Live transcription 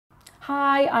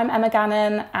Hi, I'm Emma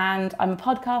Gannon and I'm a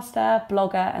podcaster,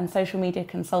 blogger and social media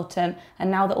consultant,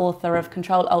 and now the author of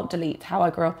Ctrl Alt Delete, How I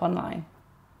Grew Up Online.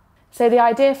 So the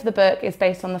idea for the book is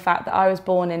based on the fact that I was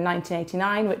born in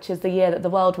 1989, which is the year that the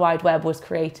World Wide Web was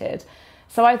created.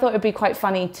 So I thought it would be quite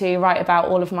funny to write about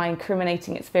all of my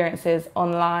incriminating experiences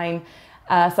online,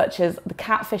 such as the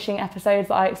catfishing episodes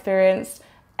that I experienced,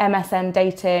 MSN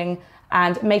dating,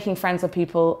 and making friends with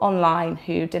people online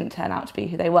who didn't turn out to be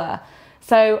who they were.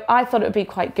 So I thought it would be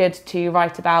quite good to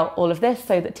write about all of this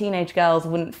so that teenage girls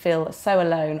wouldn't feel so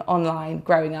alone online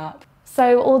growing up.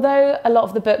 So although a lot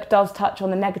of the book does touch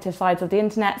on the negative sides of the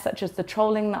internet, such as the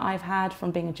trolling that I've had from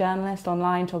being a journalist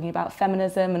online, talking about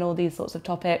feminism and all these sorts of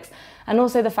topics, and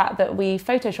also the fact that we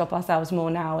Photoshop ourselves more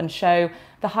now and show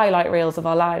the highlight reels of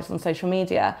our lives on social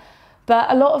media. But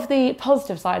a lot of the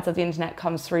positive sides of the internet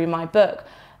comes through my book.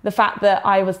 The fact that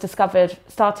I was discovered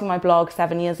starting my blog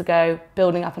 7 years ago,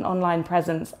 building up an online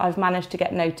presence, I've managed to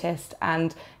get noticed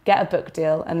and get a book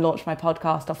deal and launch my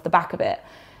podcast off the back of it.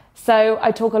 So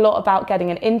I talk a lot about getting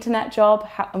an internet job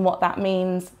and what that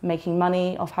means, making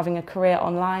money off having a career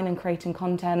online and creating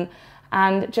content,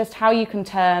 and just how you can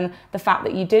turn the fact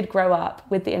that you did grow up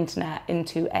with the internet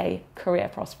into a career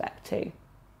prospect too.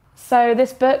 So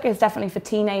this book is definitely for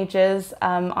teenagers.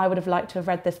 I would have liked to have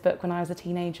read this book when I was a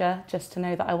teenager, just to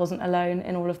know that I wasn't alone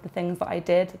in all of the things that I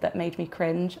did that made me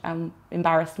cringe and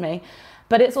embarrassed me.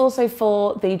 But it's also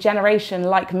for the generation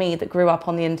like me that grew up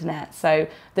on the internet, so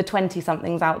the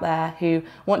 20-somethings out there who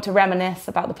want to reminisce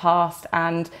about the past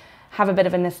and have a bit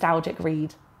of a nostalgic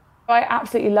read. I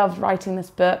absolutely loved writing this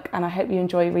book and I hope you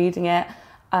enjoy reading it.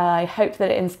 I hope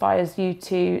that it inspires you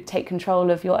to take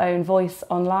control of your own voice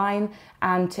online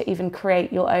and to even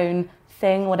create your own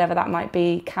thing, whatever that might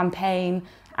be, campaign,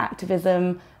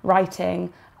 activism,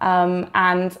 writing.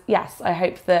 And yes, I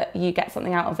hope that you get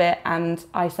something out of it, and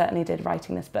I certainly did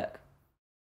writing this book.